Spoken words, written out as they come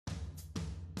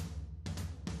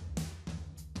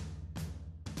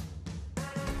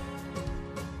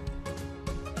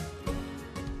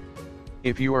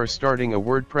If you are starting a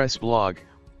WordPress blog,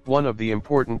 one of the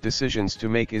important decisions to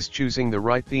make is choosing the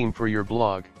right theme for your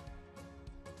blog.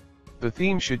 The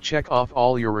theme should check off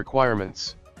all your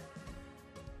requirements.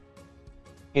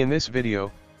 In this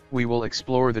video, we will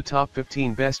explore the top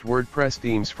 15 best WordPress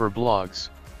themes for blogs.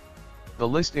 The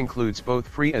list includes both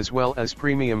free as well as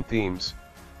premium themes.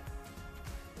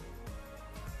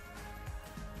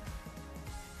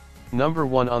 Number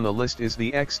 1 on the list is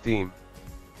the X theme.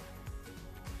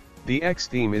 The X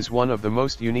theme is one of the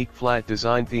most unique flat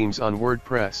design themes on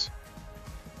WordPress.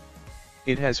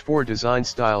 It has 4 design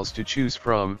styles to choose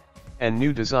from, and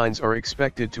new designs are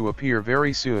expected to appear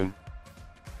very soon.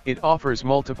 It offers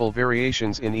multiple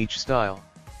variations in each style.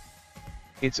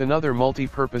 It's another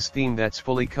multi-purpose theme that's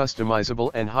fully customizable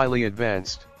and highly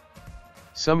advanced.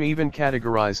 Some even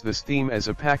categorize this theme as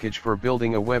a package for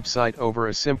building a website over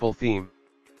a simple theme.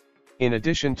 In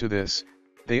addition to this,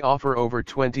 they offer over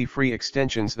 20 free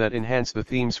extensions that enhance the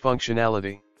theme's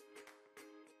functionality.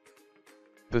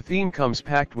 The theme comes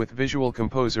packed with Visual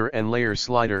Composer and Layer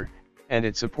Slider, and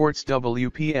it supports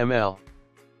WPML.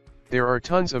 There are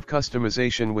tons of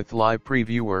customization with Live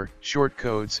Previewer,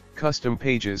 shortcodes, custom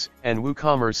pages, and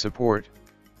WooCommerce support.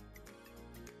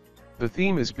 The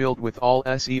theme is built with all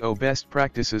SEO best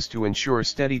practices to ensure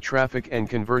steady traffic and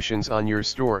conversions on your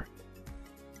store.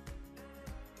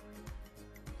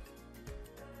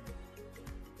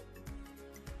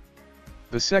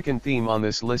 The second theme on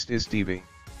this list is Divi.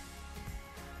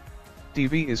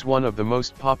 Divi is one of the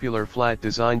most popular flat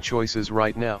design choices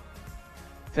right now.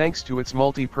 Thanks to its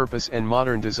multi-purpose and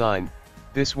modern design,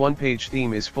 this one-page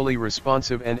theme is fully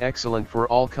responsive and excellent for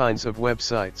all kinds of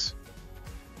websites.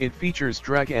 It features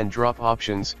drag and drop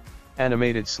options,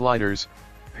 animated sliders,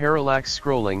 parallax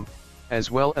scrolling,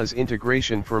 as well as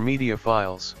integration for media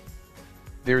files.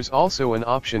 There's also an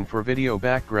option for video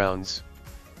backgrounds.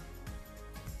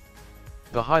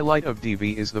 The highlight of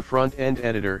Divi is the front-end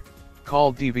editor,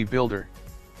 called Divi Builder.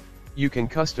 You can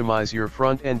customize your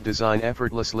front-end design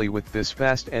effortlessly with this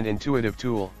fast and intuitive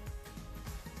tool.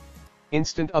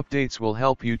 Instant updates will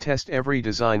help you test every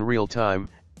design real-time,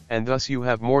 and thus you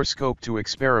have more scope to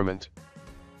experiment.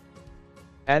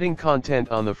 Adding content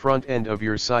on the front end of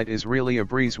your site is really a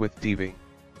breeze with Divi.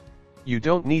 You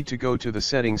don't need to go to the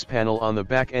settings panel on the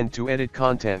back end to edit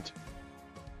content.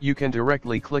 You can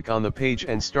directly click on the page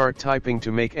and start typing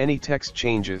to make any text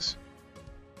changes.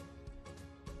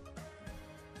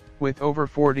 With over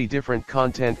 40 different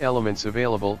content elements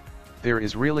available, there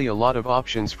is really a lot of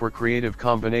options for creative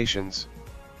combinations.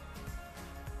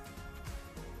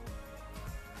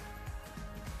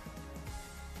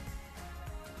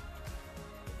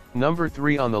 Number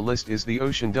 3 on the list is the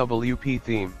Ocean WP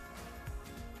theme.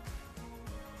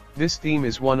 This theme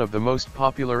is one of the most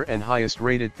popular and highest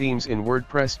rated themes in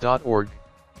WordPress.org.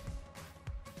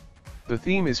 The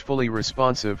theme is fully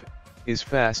responsive, is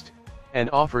fast, and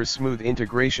offers smooth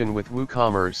integration with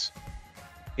WooCommerce.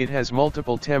 It has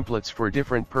multiple templates for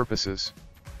different purposes.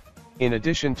 In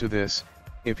addition to this,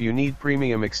 if you need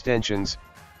premium extensions,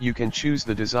 you can choose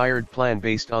the desired plan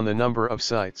based on the number of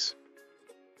sites.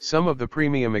 Some of the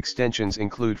premium extensions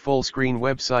include full screen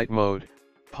website mode,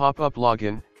 pop-up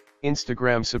login,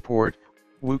 Instagram support,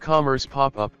 WooCommerce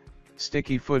pop-up,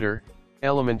 sticky footer,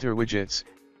 Elementor widgets,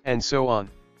 and so on.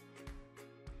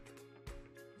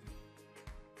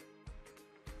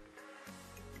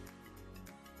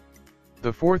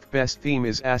 The fourth best theme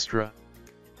is Astra.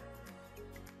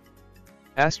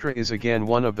 Astra is again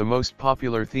one of the most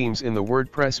popular themes in the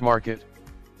WordPress market.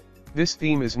 This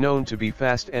theme is known to be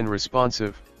fast and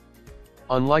responsive.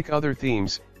 Unlike other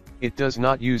themes, it does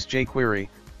not use jQuery,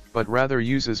 but rather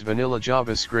uses vanilla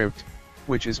JavaScript,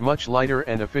 which is much lighter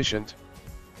and efficient.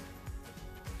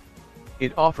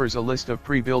 It offers a list of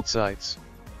pre-built sites.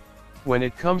 When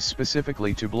it comes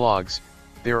specifically to blogs,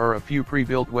 there are a few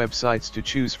pre-built websites to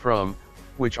choose from,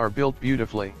 which are built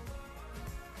beautifully.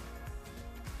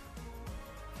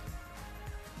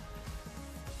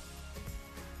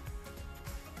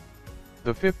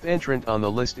 The fifth entrant on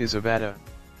the list is Ivana.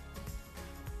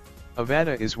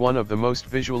 Ivana is one of the most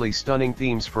visually stunning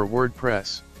themes for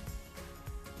WordPress.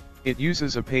 It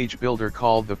uses a page builder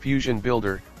called the Fusion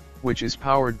Builder, which is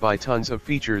powered by tons of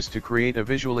features to create a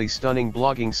visually stunning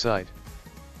blogging site.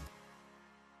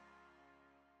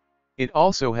 It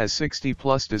also has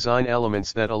 60+ design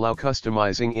elements that allow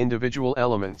customizing individual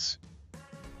elements.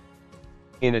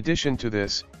 In addition to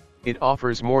this, it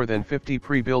offers more than 50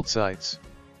 pre-built sites.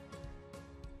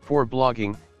 For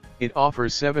blogging, it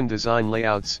offers 7 design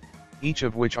layouts, each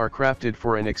of which are crafted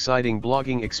for an exciting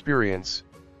blogging experience.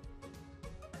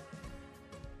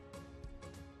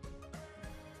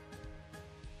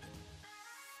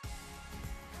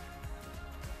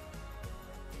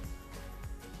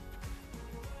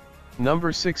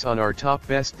 Number 6 on our top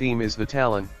best theme is the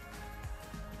Talon.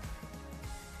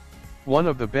 One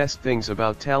of the best things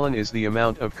about Talon is the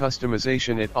amount of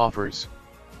customization it offers.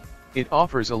 It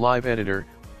offers a live editor,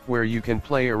 where you can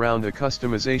play around the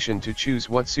customization to choose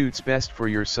what suits best for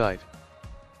your site.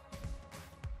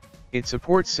 It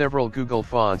supports several Google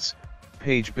fonts,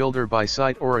 page builder by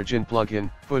site origin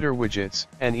plugin, footer widgets,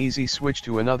 and easy switch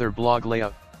to another blog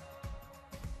layout.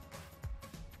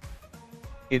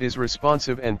 It is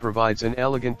responsive and provides an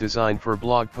elegant design for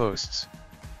blog posts.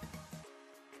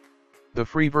 The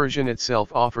free version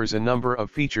itself offers a number of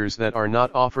features that are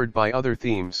not offered by other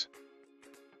themes.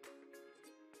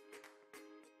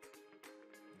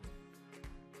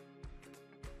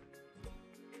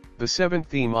 The 7th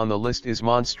theme on the list is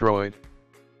Monstro.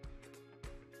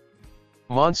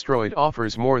 Monstro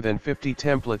offers more than 50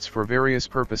 templates for various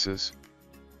purposes.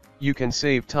 You can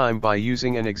save time by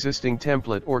using an existing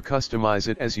template or customize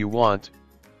it as you want.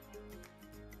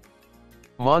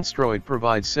 Monstro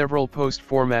provides several post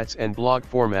formats and blog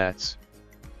formats.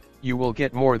 You will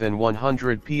get more than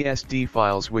 100 PSD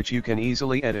files which you can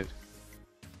easily edit.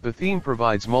 The theme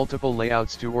provides multiple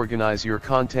layouts to organize your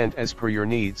content as per your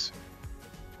needs.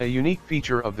 A unique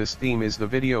feature of this theme is the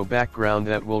video background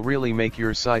that will really make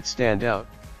your site stand out.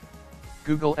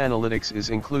 Google Analytics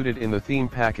is included in the theme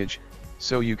package,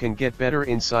 so you can get better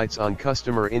insights on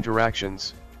customer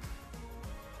interactions.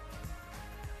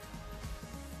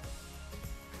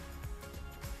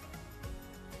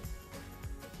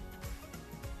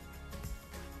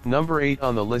 Number 8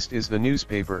 on the list is the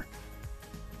newspaper.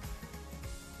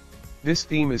 This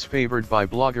theme is favored by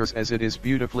bloggers as it is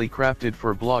beautifully crafted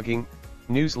for blogging,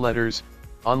 newsletters,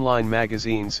 online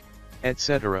magazines,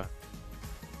 etc.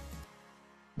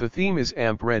 The theme is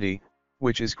AMP ready,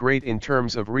 which is great in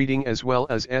terms of reading as well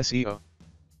as SEO.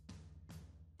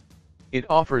 It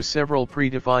offers several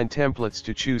predefined templates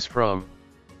to choose from.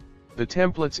 The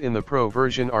templates in the Pro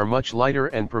version are much lighter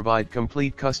and provide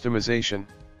complete customization.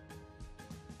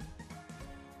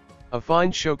 A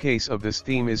fine showcase of this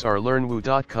theme is our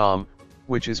learnwoo.com,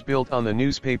 which is built on the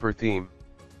newspaper theme.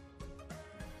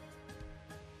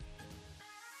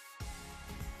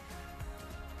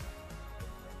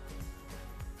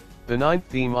 The 9th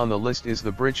theme on the list is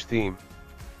the Bridge theme.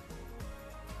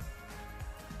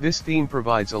 This theme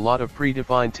provides a lot of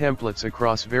predefined templates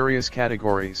across various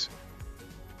categories.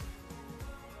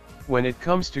 When it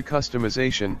comes to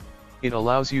customization, it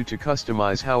allows you to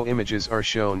customize how images are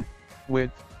shown,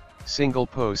 width, single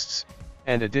posts,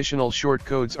 and additional short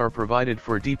codes are provided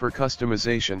for deeper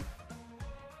customization.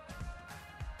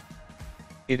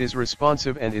 It is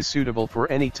responsive and is suitable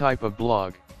for any type of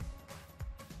blog.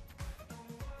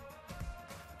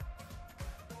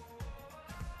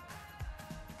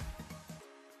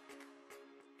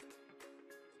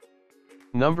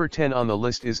 Number 10 on the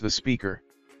list is the Speaker.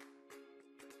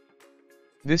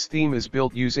 This theme is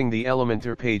built using the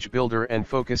Elementor page builder and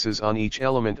focuses on each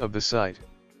element of the site.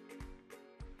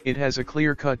 It has a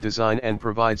clear-cut design and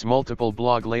provides multiple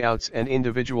blog layouts and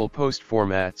individual post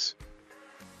formats.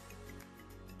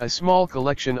 A small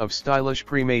collection of stylish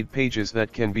pre-made pages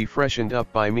that can be freshened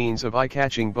up by means of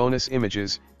eye-catching bonus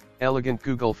images, elegant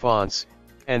Google fonts,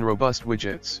 and robust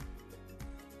widgets.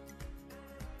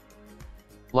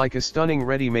 Like a stunning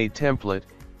ready-made template,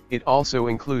 it also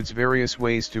includes various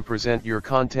ways to present your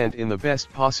content in the best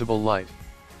possible light.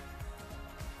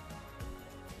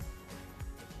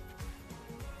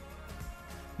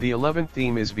 The 11th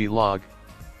theme is Vlog.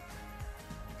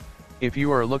 If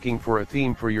you are looking for a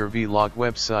theme for your Vlog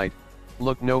website,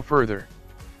 look no further.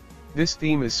 This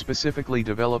theme is specifically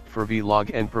developed for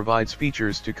Vlog and provides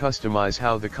features to customize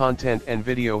how the content and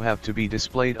video have to be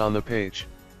displayed on the page.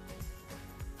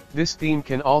 This theme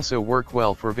can also work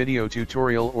well for video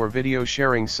tutorial or video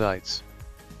sharing sites.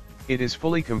 It is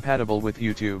fully compatible with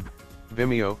YouTube,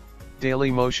 Vimeo,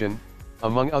 Dailymotion,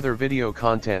 among other video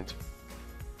content.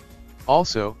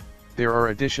 Also, there are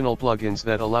additional plugins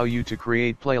that allow you to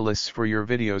create playlists for your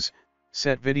videos,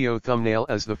 set video thumbnail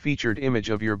as the featured image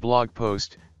of your blog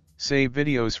post, save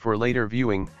videos for later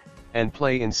viewing, and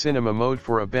play in cinema mode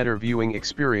for a better viewing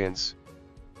experience.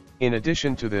 In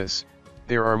addition to this,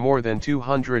 there are more than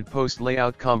 200 post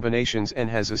layout combinations and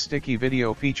has a sticky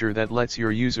video feature that lets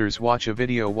your users watch a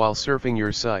video while surfing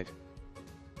your site.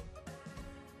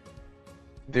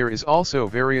 There is also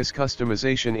various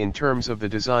customization in terms of the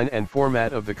design and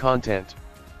format of the content.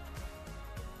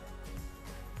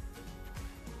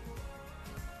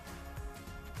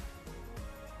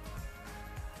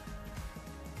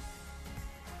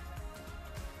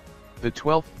 The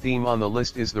 12th theme on the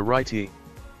list is the Righty.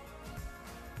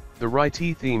 The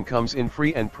Righty theme comes in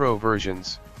free and pro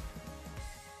versions.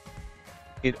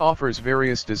 It offers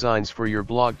various designs for your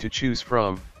blog to choose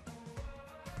from.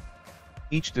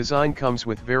 Each design comes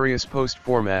with various post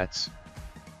formats.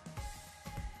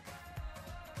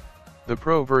 The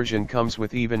Pro version comes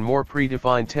with even more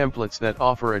predefined templates that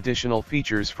offer additional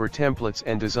features for templates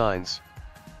and designs.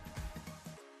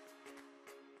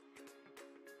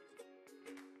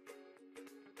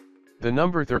 The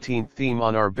number 13th theme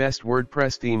on our best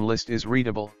WordPress theme list is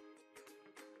Readable.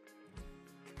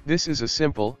 This is a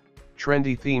simple,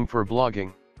 trendy theme for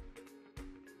blogging.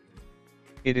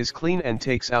 It is clean and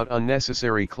takes out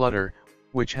unnecessary clutter,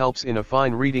 which helps in a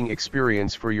fine reading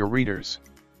experience for your readers.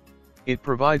 It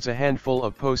provides a handful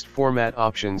of post format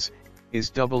options,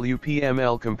 is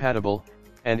WPML compatible,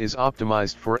 and is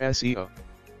optimized for SEO.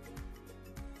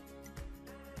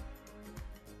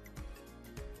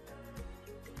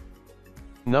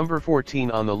 Number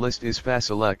 14 on the list is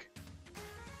Facile.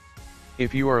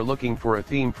 If you are looking for a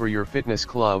theme for your fitness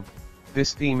club,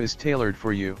 this theme is tailored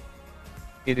for you.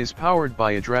 It is powered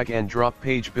by a drag-and-drop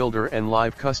page builder and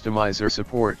live customizer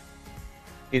support.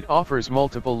 It offers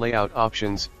multiple layout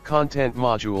options, content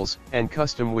modules, and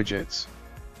custom widgets.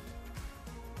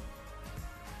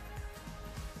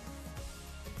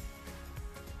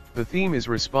 The theme is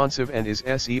responsive and is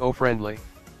SEO friendly.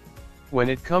 When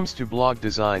it comes to blog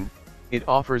design, it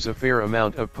offers a fair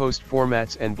amount of post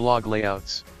formats and blog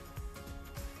layouts.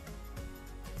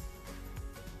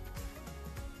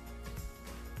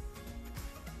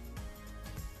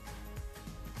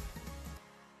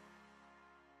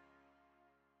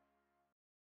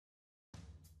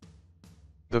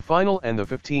 The final and the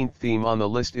 15th theme on the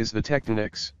list is the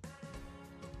Technics.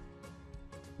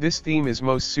 This theme is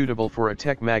most suitable for a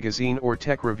tech magazine or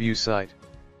tech review site.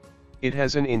 It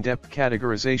has an in-depth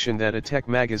categorization that a tech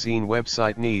magazine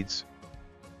website needs.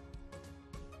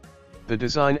 The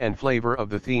design and flavor of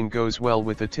the theme goes well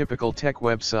with a typical tech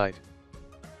website.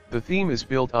 The theme is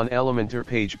built on Elementor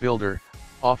Page Builder,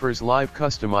 offers live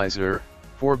customizer,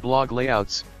 4 blog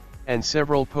layouts, and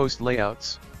several post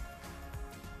layouts.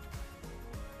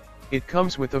 It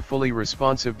comes with a fully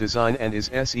responsive design and is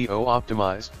SEO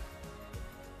optimized.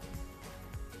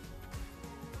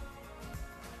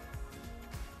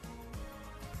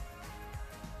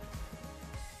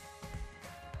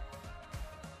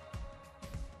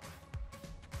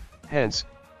 Hence,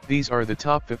 these are the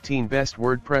top 15 best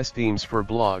WordPress themes for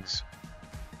blogs.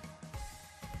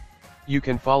 You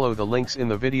can follow the links in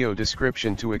the video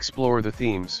description to explore the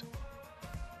themes.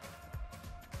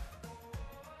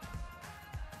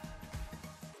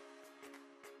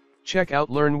 Check out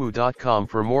learnwoo.com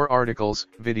for more articles,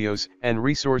 videos, and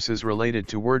resources related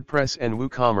to WordPress and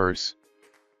WooCommerce.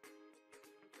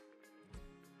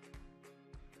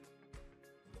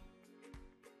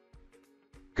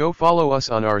 Go follow us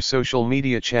on our social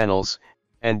media channels,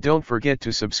 and don't forget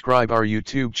to subscribe our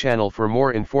YouTube channel for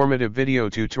more informative video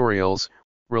tutorials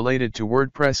related to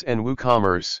WordPress and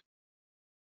WooCommerce.